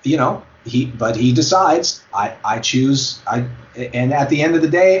 So, he decides, I choose, and at the end of the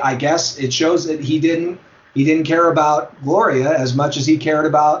day, I guess it shows that he didn't care about Gloria as much as he cared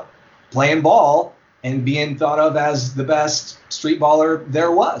about playing ball and being thought of as the best street baller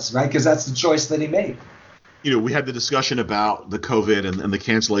there was, right? Because that's the choice that he made. We had the discussion about the COVID and the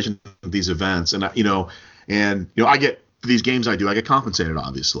cancellation of these events, and I get, for these games I get compensated,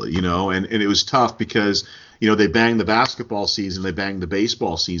 obviously, and it was tough because, they banged the basketball season, they banged the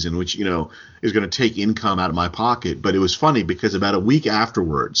baseball season, which, is going to take income out of my pocket. But it was funny because about a week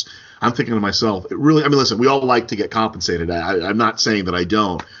afterwards, I'm thinking to myself, listen, we all like to get compensated. I'm not saying that I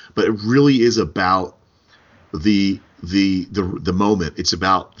don't, but it really is about the moment. It's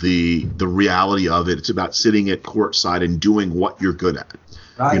about the reality of it. It's about sitting at courtside and doing what you're good at,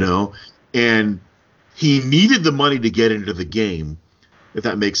 right. And he needed the money to get into the game, if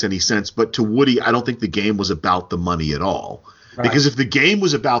that makes any sense. But to Woody, I don't think the game was about the money at all. Right. Because if the game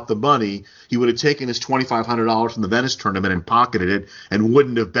was about the money, he would have taken his $2,500 from the Venice tournament and pocketed it and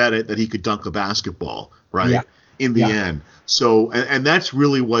wouldn't have bet it that he could dunk a basketball, right, in the end. So, and that's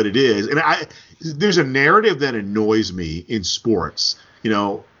really what it is. And there's a narrative that annoys me in sports,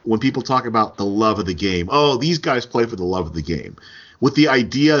 when people talk about the love of the game. Oh, these guys play for the love of the game, with the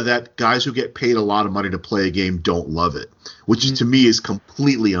idea that guys who get paid a lot of money to play a game don't love it, which to me is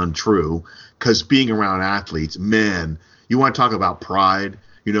completely untrue, because being around athletes, man, you want to talk about pride.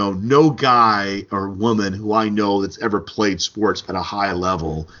 No guy or woman who I know that's ever played sports at a high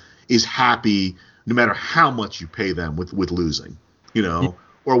level is happy no matter how much you pay them with losing,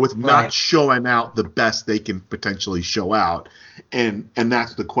 or with not showing out the best they can potentially show out. And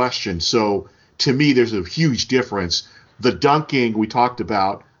that's the question. So to me, there's a huge difference. The dunking we talked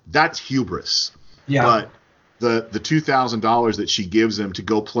about, that's hubris. Yeah. But the $2,000 that she gives him to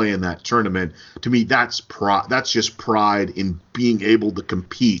go play in that tournament, to me, that's just pride in being able to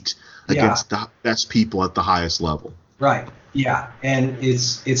compete against the best people at the highest level. Right. Yeah. And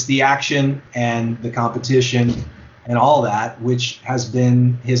it's the action and the competition and all that, which has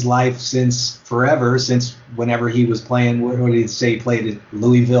been his life since forever, since whenever he was playing. What did he say? He played at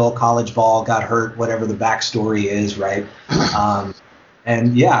Louisville college ball, got hurt, whatever the backstory is, right?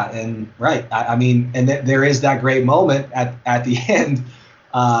 And yeah, and right. I mean, and there is that great moment at the end,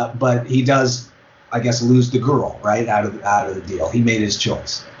 but he does, I guess, lose the girl right out of the deal. He made his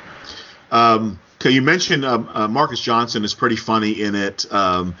choice. Okay, you mentioned Marcus Johnson is pretty funny in it.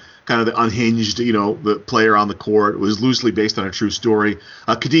 Kind of the unhinged, the player on the court. It was loosely based on a true story.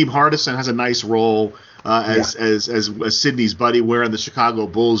 Kadeem Hardison has a nice role as Sidney's buddy, wearing the Chicago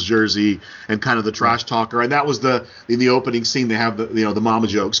Bulls jersey and kind of the trash talker. And that was in the opening scene. They have the mama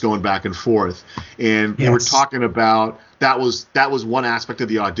jokes going back and forth, and they were talking about that was one aspect of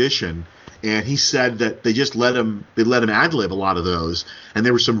the audition. And he said that they let him ad-lib a lot of those, and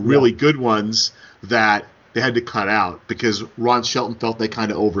there were some really good ones that they had to cut out because Ron Shelton felt they kind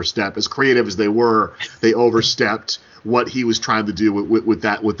of overstepped. As creative as they were, they overstepped what he was trying to do with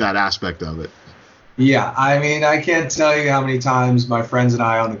that aspect of it. Yeah, I mean, I can't tell you how many times my friends and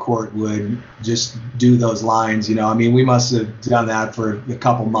I on the court would just do those lines. I mean, we must have done that for a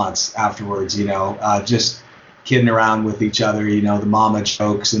couple months afterwards. Just kidding around with each other. The mama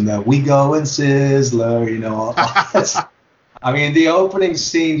jokes and the "we go and Sizzler." All that. I mean, the opening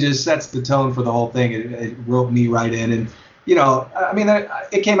scene just sets the tone for the whole thing. It roped me right in. And, I mean,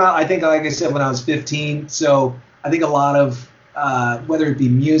 it came out, I think, like I said, when I was 15. So I think a lot of, whether it be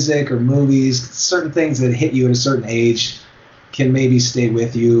music or movies, certain things that hit you at a certain age can maybe stay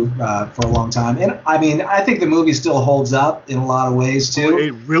with you for a long time. And, I mean, I think the movie still holds up in a lot of ways, too.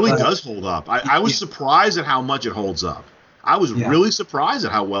 It really does hold up. I was surprised at how much it holds up. I was really surprised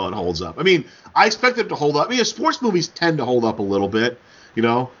at how well it holds up. I mean, I expected it to hold up. I mean, sports movies tend to hold up a little bit,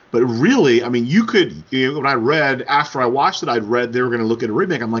 but really, I mean, you could, when I read, after I watched it, I'd read they were going to look at a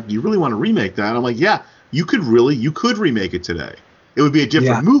remake. I'm like, you really want to remake that? I'm like, yeah, you could remake it today. It would be a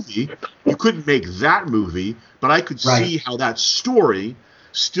different movie. You couldn't make that movie, but I could see how that story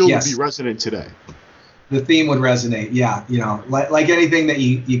still would be resonant today. The theme would resonate, like anything that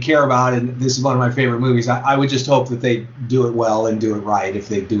you care about, and this is one of my favorite movies. I would just hope that they do it well and do it right if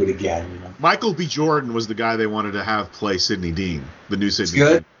they do it again. Michael B. Jordan was the guy they wanted to have play Sidney Dean, the new Sidney Dean.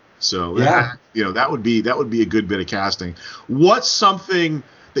 Good. So that would be a good bit of casting. What's something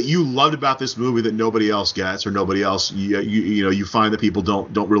that you loved about this movie that nobody else gets, or nobody else you find that people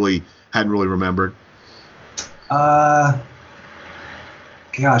hadn't really remembered?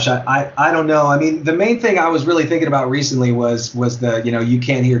 Gosh, I don't know. I mean, the main thing I was really thinking about recently was the you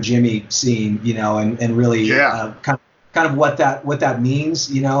can't hear Jimmy scene, and really kind of what that means,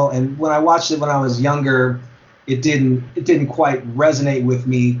 And when I watched it when I was younger, it didn't quite resonate with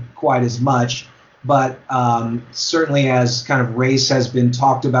me quite as much. But certainly, as kind of race has been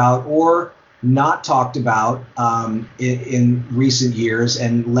talked about or not talked about in recent years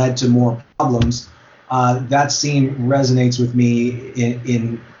and led to more problems. That scene resonates with me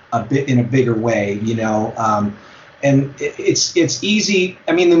in a bigger way, and it's easy.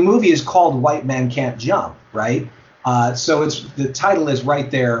 I mean, the movie is called White Men Can't Jump, right? So the title is right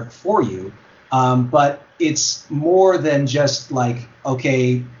there for you, but it's more than just like,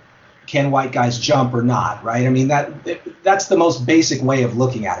 okay, can white guys jump or not, right? I mean, that's the most basic way of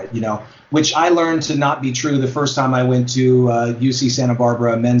looking at it, which I learned to not be true the first time I went to UC Santa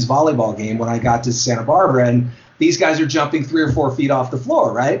Barbara men's volleyball game when I got to Santa Barbara, and these guys are jumping 3 or 4 feet off the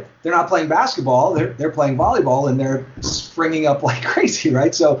floor, right? They're not playing basketball, they're playing volleyball, and they're springing up like crazy,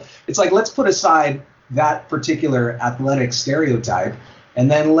 right? So it's like, let's put aside that particular athletic stereotype, and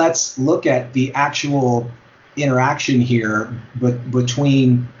then let's look at the actual interaction here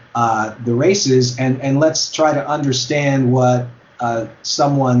between the races, and let's try to understand what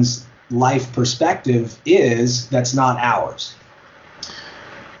someone's life perspective is that's not ours.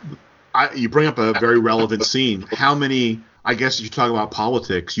 You bring up a very relevant scene. How many, I guess if you talk about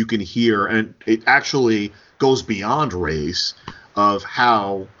politics, you can hear, and it actually goes beyond race, of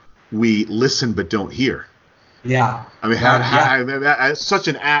how we listen but don't hear. Yeah. I mean, that's such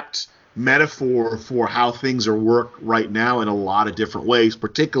an apt metaphor for how things are worked right now in a lot of different ways,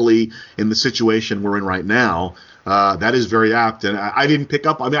 particularly in the situation we're in right now. That is very apt, and I didn't pick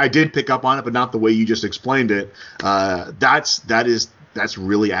up. I mean, I did pick up on it, but not the way you just explained it. That's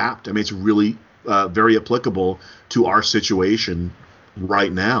really apt. I mean, it's really very applicable to our situation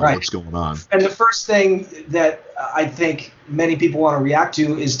right now. Right. What's going on? And the first thing that I think many people want to react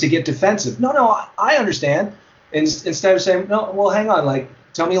to is to get defensive. No, I understand. Instead of saying, no, well, hang on, like,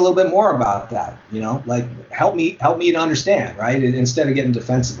 tell me a little bit more about that. Like, help me to understand, right? Instead of getting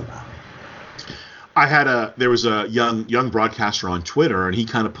defensive about it. There was a young broadcaster on Twitter, and he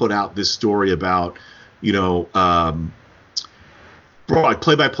kind of put out this story about you know,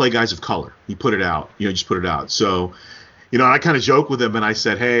 play-by-play guys of color. He put it out, just put it out. So, and I kind of joked with him and I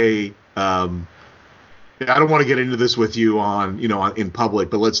said, hey, I don't want to get into this with you in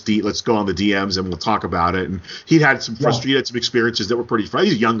public, but let's go on the DMs and we'll talk about it. And he had some experiences that were pretty funny.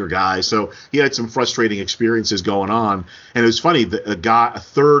 He's a younger guy, so he had some frustrating experiences going on. And it was funny that a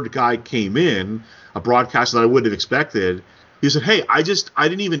third guy came in, a broadcaster that I wouldn't have expected. He said, "Hey,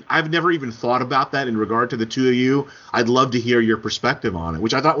 I've never even thought about that in regard to the two of you. I'd love to hear your perspective on it,"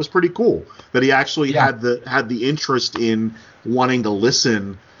 which I thought was pretty cool. That he actually had the interest in wanting to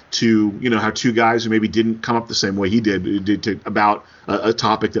listen to how two guys who maybe didn't come up the same way he did about a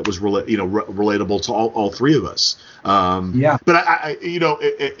topic that was relatable to all three of us. But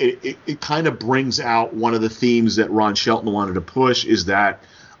it kind of brings out one of the themes that Ron Shelton wanted to push, is that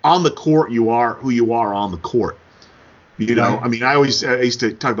on the court you are who you are on the court. I mean, I used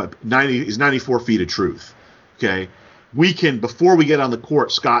to talk about 94 feet of truth. Okay, we can, before we get on the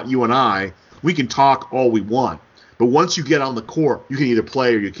court, Scott, you and I, we can talk all we want. But once you get on the court, you can either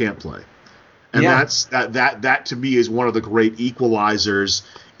play or you can't play. And that to me is one of the great equalizers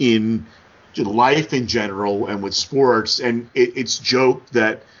in life in general and with sports. And it's joked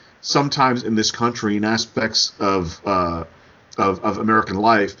that sometimes in this country, in aspects of American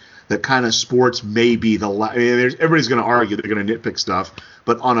life, that kind of sports may be everybody's going to argue, they're going to nitpick stuff,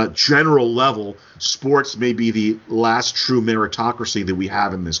 but on a general level, sports may be the last true meritocracy that we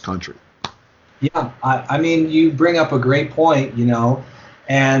have in this country. Yeah, I mean, you bring up a great point,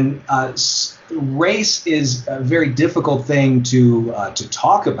 and race is a very difficult thing to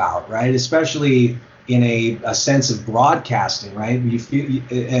talk about, right? Especially in a sense of broadcasting, right? You feel,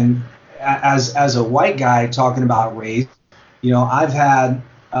 and as a white guy talking about race, I've had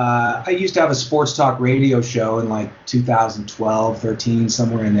I used to have a sports talk radio show in like 2012, 13,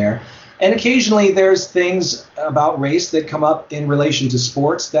 somewhere in there, and occasionally there's things about race that come up in relation to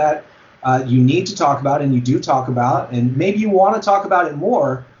sports that you need to talk about, and you do talk about, and maybe you want to talk about it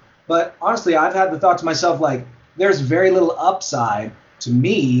more. But honestly, I've had the thought to myself, like, there's very little upside to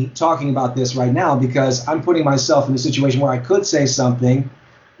me talking about this right now, because I'm putting myself in a situation where I could say something,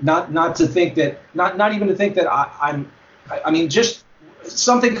 not even to think that I mean, just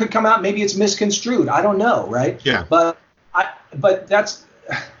something could come out. Maybe it's misconstrued. I don't know, right? Yeah. But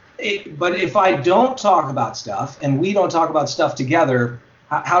if I don't talk about stuff and we don't talk about stuff together,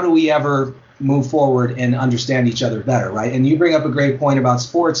 how do we ever move forward and understand each other better, right? And you bring up a great point about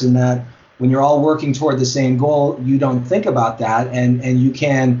sports, in that when you're all working toward the same goal, you don't think about that, and you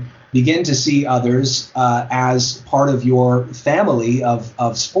can begin to see others as part of your family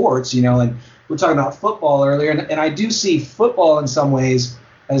of sports, and we're talking about football earlier, and I do see football in some ways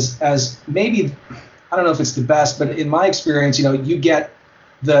as maybe, I don't know if it's the best, but in my experience, you get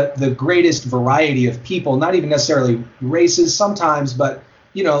the greatest variety of people, not even necessarily races sometimes, but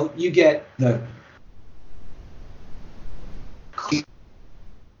you get the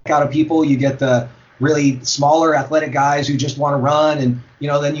out of people, you get the really smaller athletic guys who just want to run, and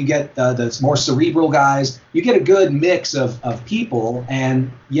then you get the more cerebral guys. You get a good mix of people, and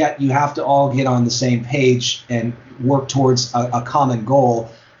yet you have to all get on the same page and work towards a common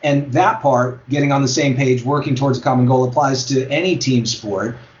goal. And that part, getting on the same page, working towards a common goal, applies to any team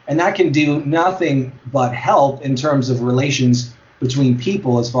sport, and that can do nothing but help in terms of relations between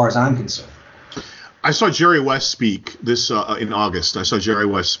people, as far as I'm concerned. I saw Jerry West speak this in August. I saw Jerry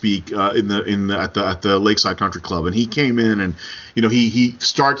West speak at the Lakeside Country Club, and he came in and he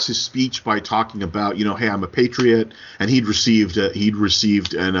starts his speech by talking about hey, I'm a patriot, and he'd received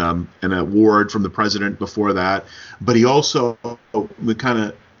an award from the president before that, but he also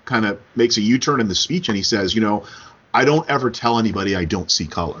kind of makes a U-turn in the speech, and he says, I don't ever tell anybody I don't see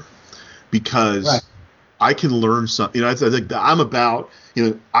color, because right. I can learn something. I think I'm about,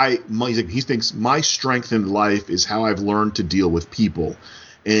 he thinks my strength in life is how I've learned to deal with people.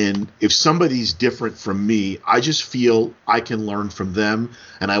 And if somebody's different from me, I just feel I can learn from them,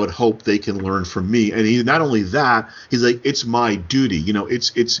 and I would hope they can learn from me. And he, not only that, he's like, it's my duty.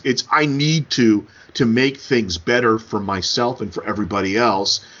 It's I need to make things better for myself and for everybody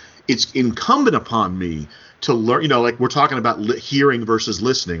else. It's incumbent upon me to learn, like we're talking about hearing versus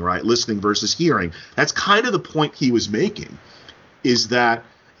listening, right? Listening versus hearing. That's kind of the point he was making, is that,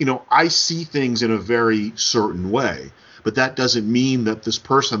 I see things in a very certain way, but that doesn't mean that this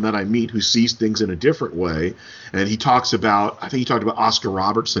person that I meet who sees things in a different way. And he talked about Oscar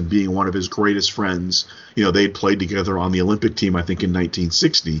Robertson being one of his greatest friends. They had played together on the Olympic team, I think in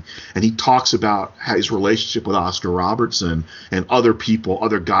 1960. And he talks about his relationship with Oscar Robertson and other people,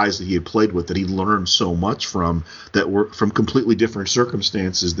 other guys that he had played with, that he learned so much from, that were from completely different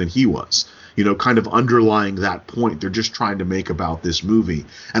circumstances than he was. kind of underlying that point they're just trying to make about this movie.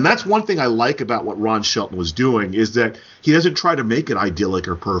 And that's one thing I like about what Ron Shelton was doing, is that he doesn't try to make it idyllic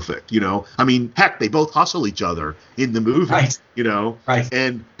or perfect. I mean, heck, they both hustle each other in the movie, right. Right.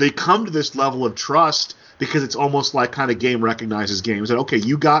 And they come to this level of trust because it's almost like kind of game recognizes game. That, okay,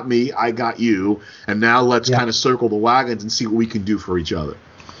 you got me, I got you, and now let's kind of circle the wagons and see what we can do for each other.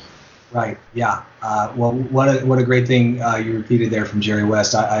 Right. Yeah. Well, what a great thing you repeated there from Jerry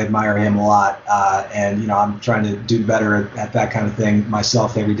West. I admire him a lot, and I'm trying to do better at that kind of thing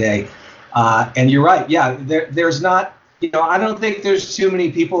myself every day. And you're right. Yeah. There's not. I don't think there's too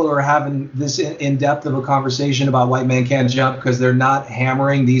many people who are having this in depth of a conversation about White Men Can't Jump, because they're not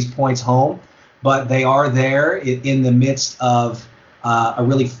hammering these points home, but they are there in the midst of a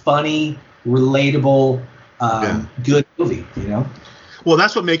really funny, relatable, good movie. Well,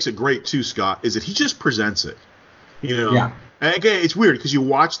 that's what makes it great too, Scott, is that he just presents it. Yeah. And again, it's weird because you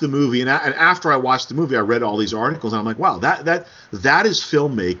watch the movie, and after I watched the movie, I read all these articles, and I'm like, wow, that is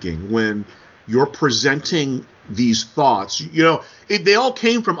filmmaking when you're presenting these thoughts. They all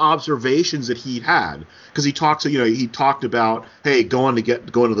came from observations that he had, because he talked about, hey, going to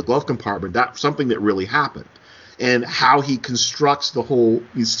the glove compartment, that's something that really happened, and how he constructs the whole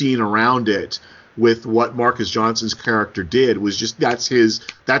scene around it with what Marcus Johnson's character did was just that's his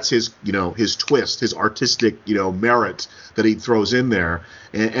his twist, his artistic merit that he throws in there,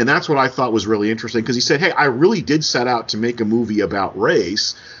 and that's what I thought was really interesting, because he said, hey, I really did set out to make a movie about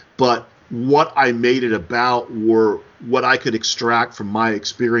race, but what I made it about were what I could extract from my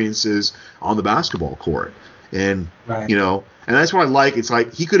experiences on the basketball court. And, right. And that's what I like. It's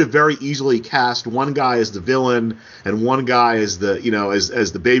like he could have very easily cast one guy as the villain and one guy as the,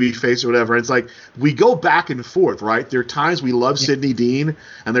 as the baby face or whatever. And it's like we go back and forth, right? There are times we love Sidney Dean,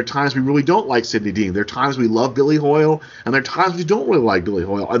 and there are times we really don't like Sidney Dean. There are times we love Billy Hoyle, and there are times we don't really like Billy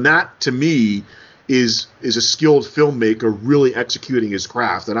Hoyle. And that, to me, is a skilled filmmaker really executing his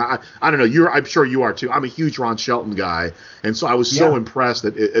craft. And I don't know, I'm sure you are too. I'm a huge Ron Shelton guy, and so I was so impressed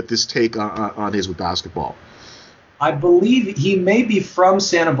at this take on his with basketball. I believe he may be from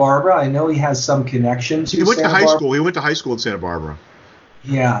Santa Barbara. I know he has some connection to. He went Santa to high Barbara. school. He went to high school in Santa Barbara.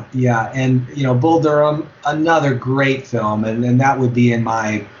 Yeah, and Bull Durham, another great film, and that would be in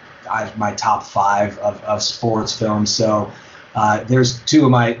my top 5 of sports films. So there's two of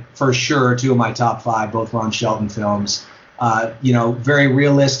my top 5, both Ron Shelton films. Very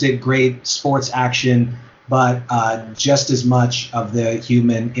realistic, great sports action, but just as much of the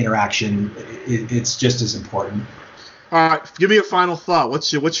human interaction. It's just as important. All right, give me a final thought.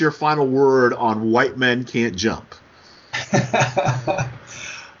 What's your final word on White Men Can't Jump?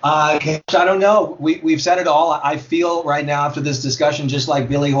 I don't know. We've said it all. I feel right now after this discussion, just like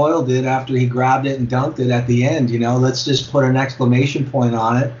Billy Hoyle did after he grabbed it and dunked it at the end. Let's just put an exclamation point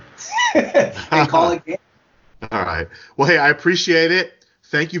on it and call it game. All right. Well, hey, I appreciate it.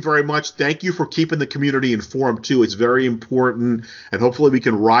 Thank you very much. Thank you for keeping the community informed, too. It's very important, and hopefully we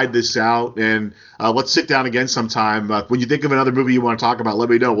can ride this out. And let's sit down again sometime. When you think of another movie you want to talk about, let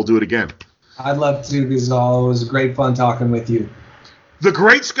me know. We'll do it again. I'd love to, Ghazal. It was great fun talking with you. The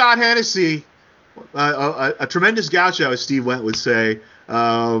great Scott Hennessy, a tremendous gaucho, as Steve Went would say,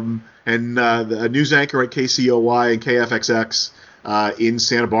 and a news anchor at KCOY and KFXX. In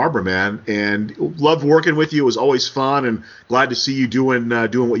Santa Barbara, man, and loved working with you. It was always fun, and glad to see you doing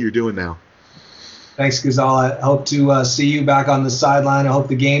what you're doing now. Thanks, Ghazal. I hope to see you back on the sideline. I hope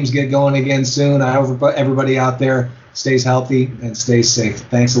the games get going again soon. I hope everybody out there stays healthy and stays safe.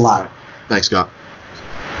 Thanks a lot. Thanks, Scott.